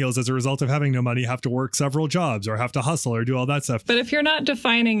like millennials, as a result of having no money, have to work several jobs or have to hustle or do all that stuff. But if you're not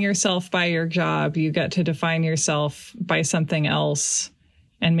defining yourself by your job, you get to define yourself by something else.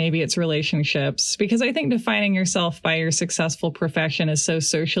 And maybe it's relationships, because I think defining yourself by your successful profession is so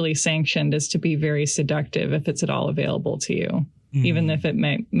socially sanctioned as to be very seductive if it's at all available to you. Even if it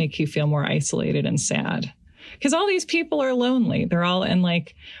may make you feel more isolated and sad. Because all these people are lonely. They're all, and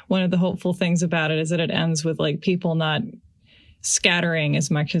like one of the hopeful things about it is that it ends with like people not scattering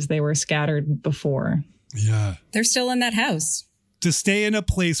as much as they were scattered before. Yeah. They're still in that house. To stay in a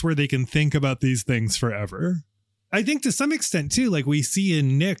place where they can think about these things forever. I think to some extent too, like we see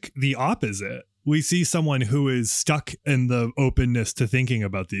in Nick the opposite. We see someone who is stuck in the openness to thinking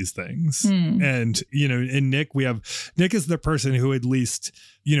about these things. And, you know, in Nick is the person who at least,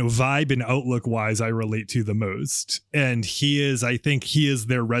 you know, vibe and outlook wise, I relate to the most. And I think he is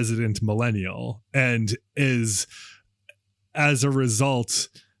their resident millennial and is, as a result,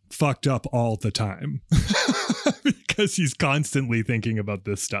 fucked up all the time because he's constantly thinking about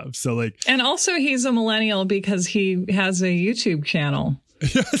this stuff. So like, and also he's a millennial because he has a YouTube channel.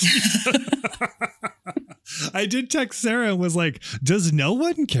 I did text Sarah and was like, does no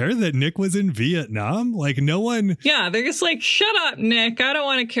one care that Nick was in Vietnam? Like no one. Yeah, they're just like, shut up, Nick. I don't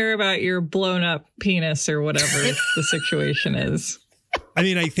want to care about your blown up penis or whatever the situation is. I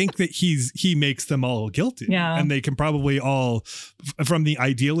mean, I think that he makes them all guilty. Yeah. And they can probably all, from the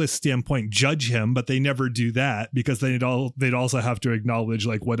idealist standpoint, judge him, but they never do that because they'd also have to acknowledge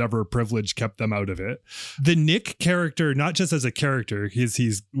like whatever privilege kept them out of it. The Nick character, not just as a character,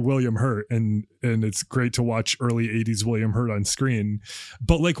 he's William Hurt, and it's great to watch early 80s William Hurt on screen.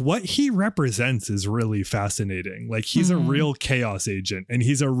 But like what he represents is really fascinating. Like he's a real chaos agent, and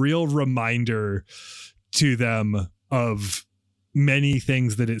he's a real reminder to them of many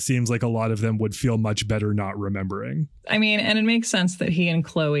things that it seems like a lot of them would feel much better not remembering. I mean, and it makes sense that he and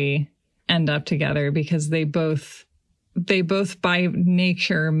Chloe end up together because they both by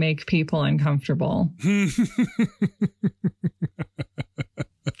nature make people uncomfortable.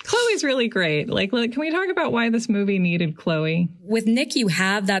 Chloe's really great. Like, can we talk about why this movie needed Chloe? With Nick, you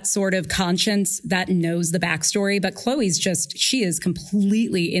have that sort of conscience that knows the backstory, but Chloe's she is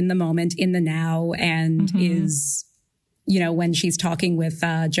completely in the moment, in the now, and is, you know, when she's talking with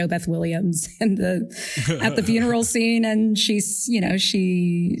Jo Beth Williams at the funeral scene, and she's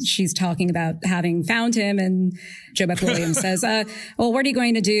talking about having found him, and Jo Beth Williams says, well, what are you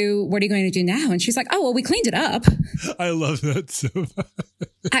going to do? What are you going to do now? And she's like, oh, well, we cleaned it up. I love that so much.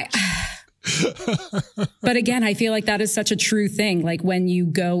 But again, I feel like that is such a true thing. Like when you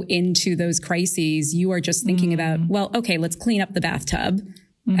go into those crises, you are just thinking about, well, okay, let's clean up the bathtub.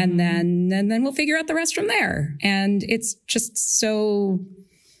 And then we'll figure out the rest from there. And it's just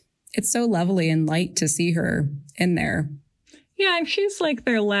it's so lovely and light to see her in there. Yeah, and she's like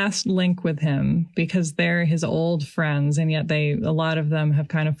their last link with him because they're his old friends, and yet a lot of them have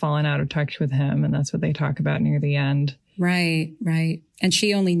kind of fallen out of touch with him, and that's what they talk about near the end. Right. And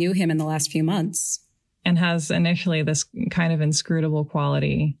she only knew him in the last few months. And has initially this kind of inscrutable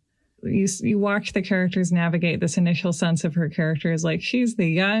quality. You watch the characters navigate this initial sense of her character as like she's the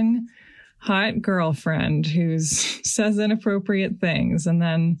young, hot girlfriend who says inappropriate things. And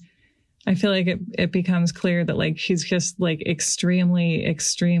then I feel like it becomes clear that like she's just like extremely,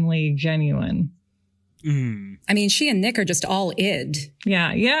 extremely genuine. I mean, she and Nick are just all id.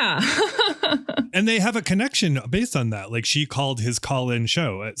 Yeah. And they have a connection based on that. Like she called his call-in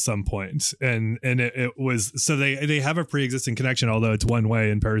show at some point, and it was, so they have a pre-existing connection, although it's one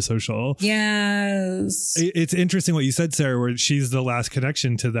way in Parasocial. Yes. It's interesting what you said, Sarah, where she's the last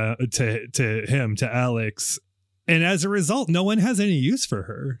connection to him, to Alex. And as a result, no one has any use for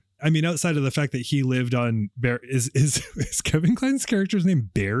her. I mean, outside of the fact that he lived on is Kevin Kline's character's name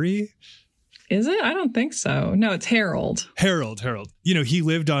Barry? Is it? I don't think so. No, it's Harold. Harold. You know, he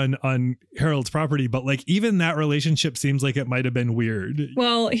lived on Harold's property, but like even that relationship seems like it might have been weird.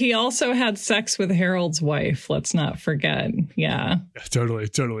 Well, he also had sex with Harold's wife. Let's not forget. Yeah. Totally.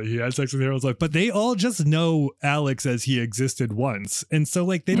 He had sex with Harold's wife, but they all just know Alex as he existed once. And so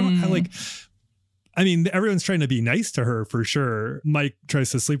like they don't have like, I mean, everyone's trying to be nice to her for sure. Mike tries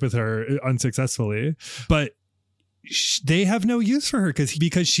to sleep with her unsuccessful, but they have no use for her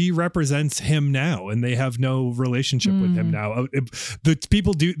because she represents him now, and they have no relationship with him now. The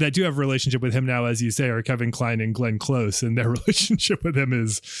people that do have a relationship with him now, as you say, are Kevin Kline and Glenn Close, and their relationship with him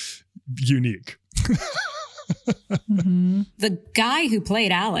is unique. The guy who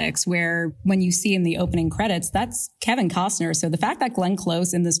played Alex, where when you see in the opening credits, that's Kevin Costner. So the fact that Glenn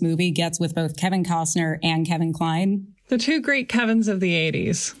Close in this movie gets with both Kevin Costner and Kevin Kline, the two great Kevins of the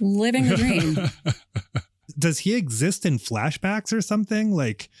 80s, living the dream. Does he exist in flashbacks or something?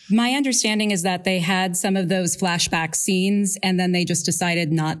 Like, my understanding is that they had some of those flashback scenes and then they just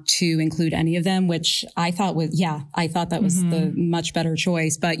decided not to include any of them, which I thought was the much better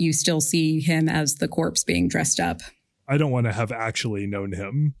choice. But you still see him as the corpse being dressed up. I don't want to have actually known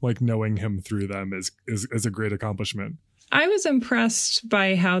him. Like knowing him through them is a great accomplishment. I was impressed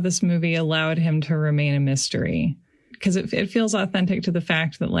by how this movie allowed him to remain a mystery, because it feels authentic to the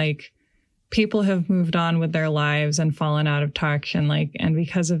fact that like people have moved on with their lives and fallen out of touch, and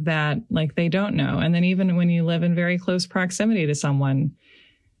because of that, like they don't know. And then even when you live in very close proximity to someone,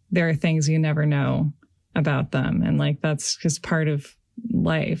 there are things you never know about them, and like that's just part of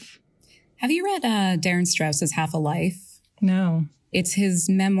life. Have you read Darren Strauss's Half a Life? No. It's his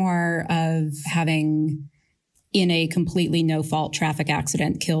memoir of having, in a completely no-fault traffic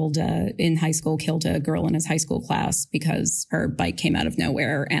accident, killed a girl in his high school class because her bike came out of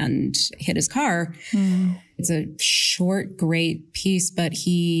nowhere and hit his car. It's a short, great piece, but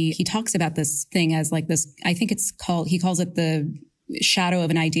he talks about this thing as like this, I think he calls it the shadow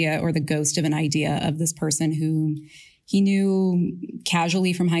of an idea or the ghost of an idea of this person who he knew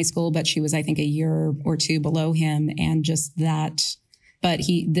casually from high school, but she was, I think, a year or two below him. And just that, but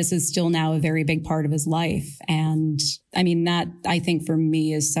this is still now a very big part of his life. And I mean, that I think for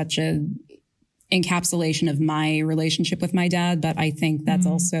me is such a encapsulation of my relationship with my dad. But I think that's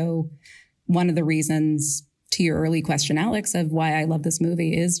also one of the reasons, to your early question, Alex, of why I love this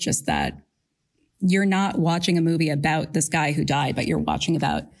movie is just that you're not watching a movie about this guy who died, but you're watching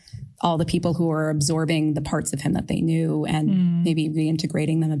about all the people who are absorbing the parts of him that they knew and maybe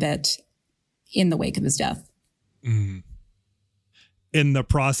reintegrating them a bit in the wake of his death. In the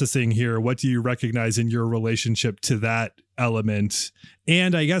processing here, what do you recognize in your relationship to that element?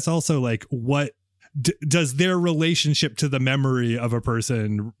 And I guess also like what does their relationship to the memory of a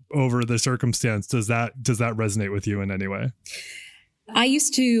person over the circumstance, does that resonate with you in any way? I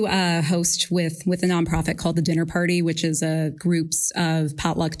used to host with a nonprofit called The Dinner Party, which is groups of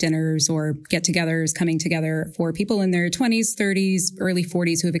potluck dinners or get-togethers coming together for people in their 20s, 30s, early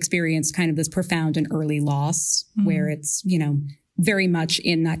 40s who have experienced kind of this profound and early loss, where it's, very much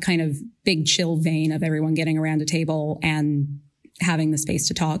in that kind of big chill vein of everyone getting around a table and having the space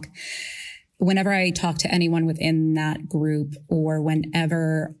to talk. Whenever I talk to anyone within that group, or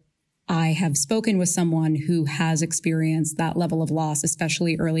whenever I have spoken with someone who has experienced that level of loss,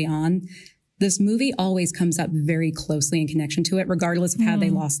 especially early on, this movie always comes up very closely in connection to it, regardless of how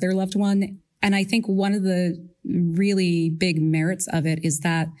they lost their loved one. And I think one of the really big merits of it is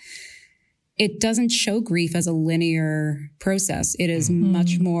that it doesn't show grief as a linear process. It is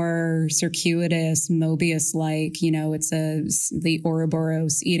much more circuitous, Mobius-like, it's the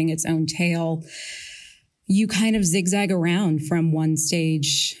Ouroboros eating its own tail. You kind of zigzag around from one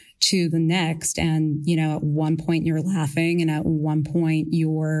stage to the next. And, at one point you're laughing, and at one point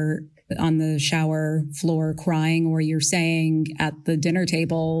you're on the shower floor crying, or you're saying at the dinner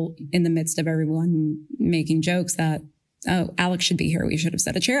table in the midst of everyone making jokes that, oh, Alex should be here. We should have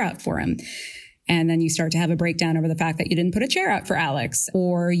set a chair out for him. And then you start to have a breakdown over the fact that you didn't put a chair out for Alex,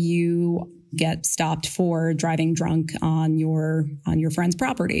 or you get stopped for driving drunk on your friend's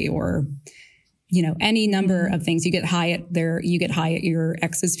property, or, any number of things. You get high at your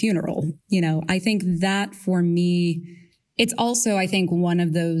ex's funeral. I think that for me, It's also, I think, one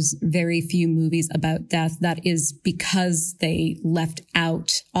of those very few movies about death that is, because they left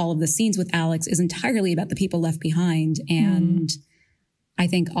out all of the scenes with Alex, is entirely about the people left behind. And I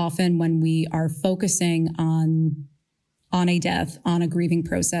think often when we are focusing on a death, on a grieving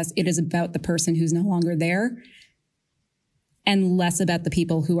process, it is about the person who's no longer there and less about the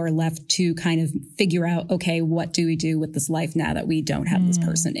people who are left to kind of figure out, okay, what do we do with this life now that we don't have this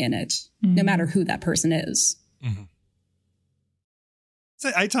person in it, no matter who that person is. Mm-hmm.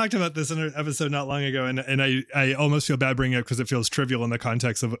 I talked about this in an episode not long ago, and I almost feel bad bringing it up because it feels trivial in the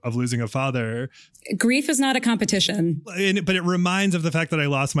context of losing a father. Grief is not a competition. But it reminds of the fact that I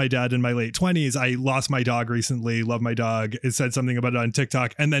lost my dad in my late 20s. I lost my dog recently, love my dog. It said something about it on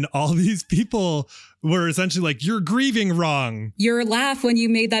TikTok. And then all these people were essentially like, you're grieving wrong. Your laugh when you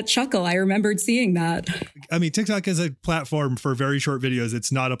made that chuckle, I remembered seeing that. I mean, TikTok is a platform for very short videos.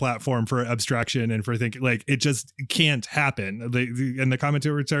 It's not a platform for abstraction and for thinking. Like, it just can't happen. And the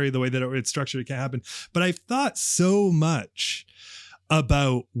commentary, the way that it's structured, it can't happen. But I've thought so much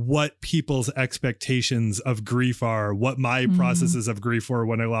about what people's expectations of grief are, what my processes of grief were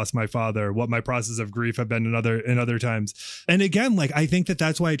when I lost my father, what my process of grief have been in other times. And again, like, I think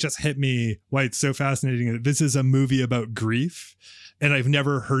that's why it just hit me, why it's so fascinating that this is a movie about grief. And I've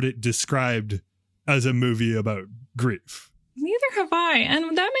never heard it described as a movie about grief. Neither have I.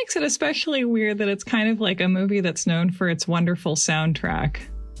 And that makes it especially weird that it's kind of like a movie that's known for its wonderful soundtrack.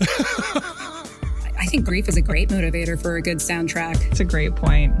 I think grief is a great motivator for a good soundtrack. It's a great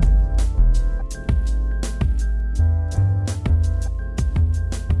point.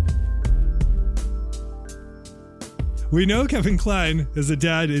 We know Kevin Kline is a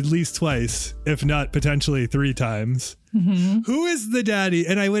dad at least twice, if not potentially 3 times. Mm-hmm. Who is the daddy?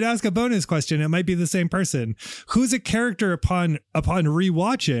 And I would ask a bonus question. It might be the same person. Who's a character upon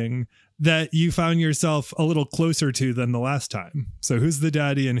rewatching that you found yourself a little closer to than the last time? So who's the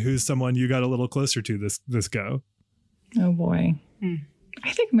daddy and who's someone you got a little closer to this go? Oh boy.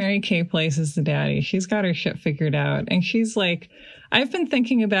 I think Mary Kay Place is the daddy. She's got her shit figured out. And she's like, I've been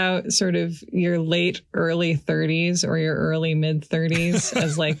thinking about sort of your late, early 30s or your early mid 30s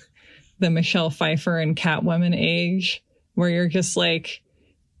as like the Michelle Pfeiffer and Catwoman age, where you're just like,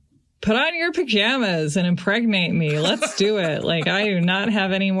 put on your pajamas and impregnate me. Let's do it. Like, I do not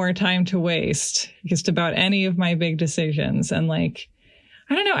have any more time to waste just about any of my big decisions. And like,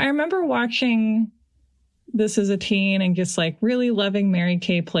 I don't know. I remember watching this as a teen and just like really loving Mary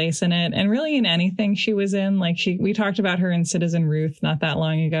Kay Place in it, and really in anything she was in. Like, we talked about her in Citizen Ruth not that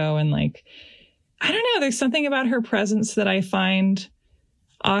long ago. And like, I don't know, there's something about her presence that I find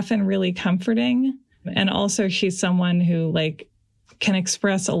often really comforting. And also she's someone who like can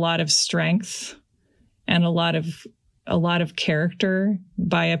express a lot of strength and a lot of character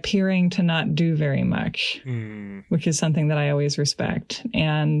by appearing to not do very much, which is something that I always respect.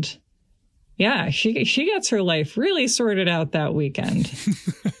 And yeah, she gets her life really sorted out that weekend.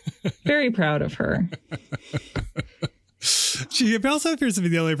 Very proud of her. She also appears to be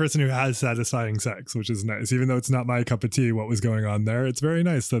the only person who has satisfying sex, which is nice. Even though it's not my cup of tea, what was going on there, it's very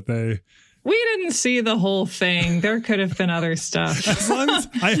nice that we didn't see the whole thing. There could have been other stuff. As long as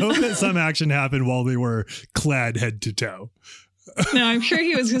I hope that some action happened while they were clad head to toe. No, I'm sure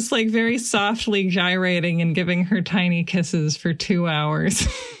he was just like very softly gyrating and giving her tiny kisses for 2 hours.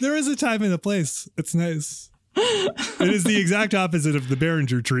 There is a time and a place. It's nice. It is the exact opposite of the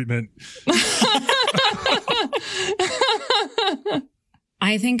Berenger treatment.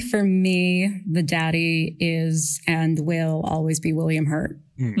 I think for me, the daddy is and will always be William Hurt.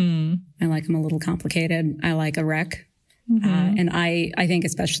 I like him a little complicated. I like a wreck. And I think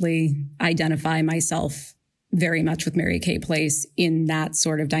especially identify myself very much with Mary Kay Place in that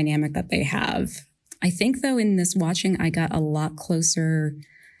sort of dynamic that they have. I think, though, in this watching, I got a lot closer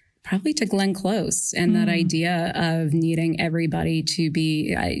probably to Glenn Close and that idea of needing everybody to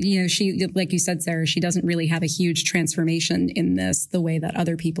be, she, like you said, Sarah, she doesn't really have a huge transformation in this the way that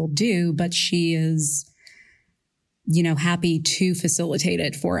other people do, but she is, happy to facilitate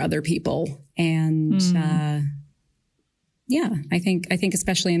it for other people. And, I think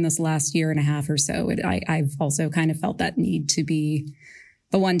especially in this last year and a half or so, I've also kind of felt that need to be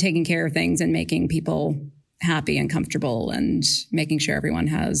the one taking care of things and making people happy and comfortable and making sure everyone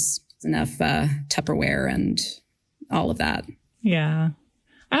has enough Tupperware and all of that. Yeah.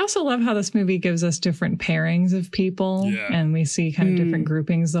 I also love how this movie gives us different pairings of people and we see kind of different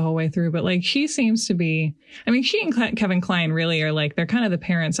groupings the whole way through. But like, she seems to be, I mean, she and Kevin Kline really are like, they're kind of the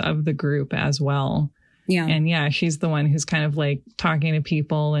parents of the group as well. Yeah. And yeah, she's the one who's kind of like talking to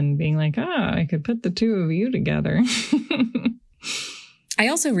people and being like, I could put the two of you together. I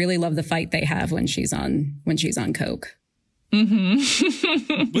also really love the fight they have when she's on coke.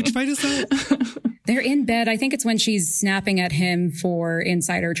 Mm-hmm. Which fight is that? They're in bed. I think it's when she's snapping at him for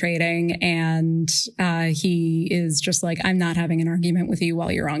insider trading. And he is just like, I'm not having an argument with you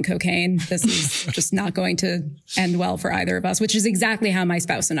while you're on cocaine. This is just not going to end well for either of us, which is exactly how my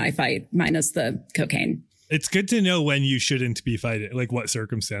spouse and I fight, minus the cocaine. It's good to know when you shouldn't be fighting, like what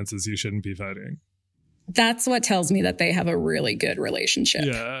circumstances you shouldn't be fighting. That's what tells me that they have a really good relationship.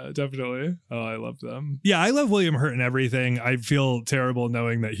 Yeah, definitely. Oh, I love them. Yeah, I love William Hurt and everything. I feel terrible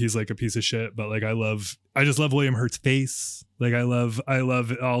knowing that he's like a piece of shit, but like I just love William Hurt's face. Like I love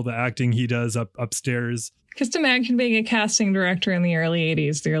all the acting he does upstairs. Just imagine being a casting director in the early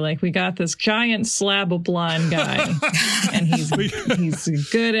 80s. They're like, we got this giant slab of blonde guy and he's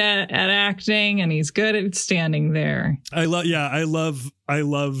good at acting and he's good at standing there. I love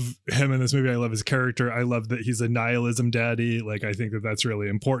him in this movie. I love his character. I love that he's a nihilism daddy. Like, I think that that's really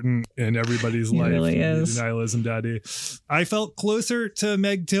important in everybody's life. Really is. He's a nihilism daddy. I felt closer to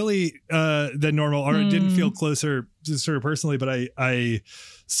Meg Tilly than normal, or didn't feel closer just sort of personally, but I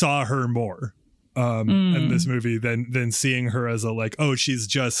saw her more in this movie than seeing her as a like, oh, she's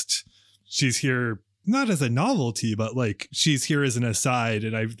here not as a novelty, but like she's here as an aside.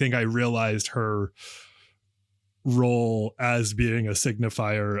 And I think I realized her role as being a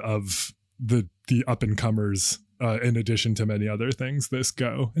signifier of the up and comers, in addition to many other things this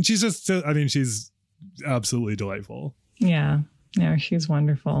go. And she's just, I mean, she's absolutely delightful. Yeah, she's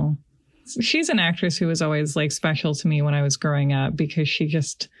wonderful. She's an actress who was always like special to me when I was growing up because she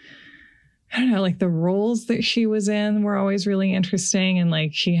just, I don't know, like the roles that she was in were always really interesting. And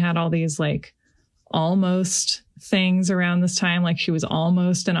like she had all these like almost things around this time. Like she was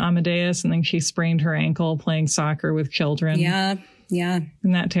almost an Amadeus and then she sprained her ankle playing soccer with children. Yeah. Isn't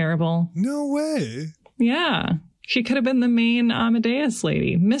that terrible? No way. Yeah. She could have been the main Amadeus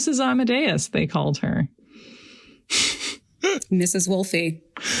lady. Mrs. Amadeus, they called her. Mrs. Wolfie.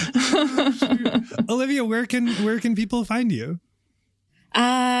 Olivia, where can people find you?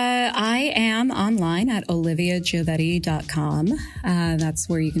 I am online at oliviagiovetti.com. That's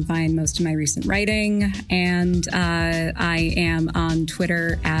where you can find most of my recent writing. And I am on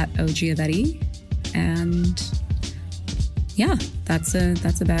Twitter at ogiovetti. And yeah, that's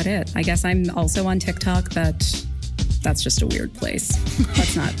about it. I guess I'm also on TikTok, but that's just a weird place.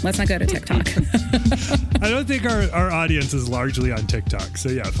 Let's not go to TikTok. I don't think our audience is largely on TikTok. So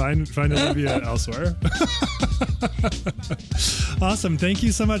yeah, find Olivia elsewhere. Awesome. Thank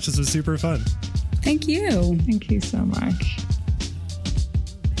you so much. This was super fun. Thank you. Thank you so much.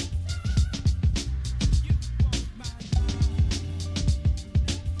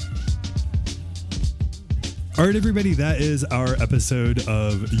 All right, everybody, that is our episode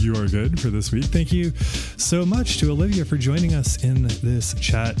of You Are Good for this week. Thank you so much to Olivia for joining us in this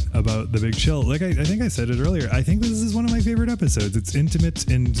chat about The Big Chill. Like I think I said it earlier, I think this is one of my favorite episodes. It's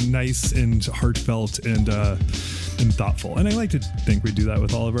intimate and nice and heartfelt and thoughtful. And I like to think we do that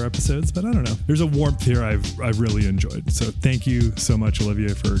with all of our episodes, but I don't know. There's a warmth here I've really enjoyed. So thank you so much,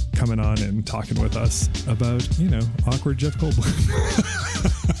 Olivia, for coming on and talking with us about, awkward Jeff Goldblum.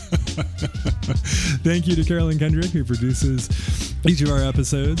 Thank you to Carolyn Kendrick, who produces each of our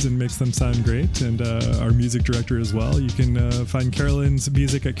episodes and makes them sound great, and our music director as well. You can find Carolyn's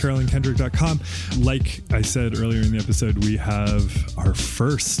music at carolynkendrick.com. Like I said earlier in the episode, we have our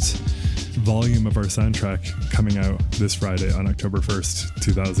first volume of our soundtrack coming out this Friday on October 1st,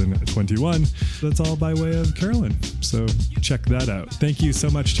 2021. That's all by way of Carolyn, so check that out. Thank you so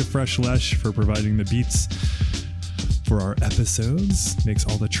much to Fresh Lesh for providing the beats for our episodes. Makes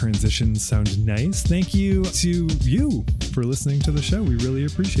all the transitions sound nice. Thank you to you for listening to the show. We really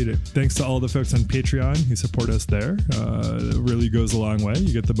appreciate it. Thanks to all the folks on Patreon who support us there. It really goes a long way.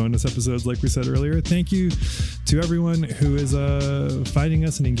 You get the bonus episodes like we said earlier. Thank you to everyone who is finding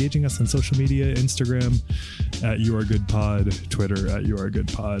us and engaging us on social media, Instagram at YouAreGoodPod, Twitter at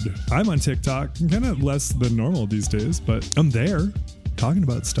YouAreGoodPod. I'm on TikTok, kind of less than normal these days, but I'm there talking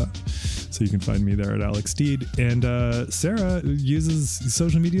about stuff. So you can find me there at Alex Steed. And Sarah uses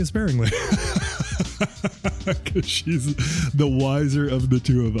social media sparingly because she's the wiser of the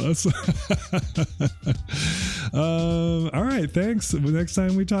two of us. All right, thanks. Next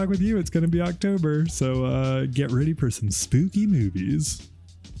time we talk with you, it's going to be October. So get ready for some spooky movies.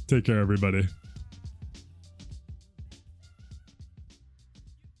 Take care, everybody.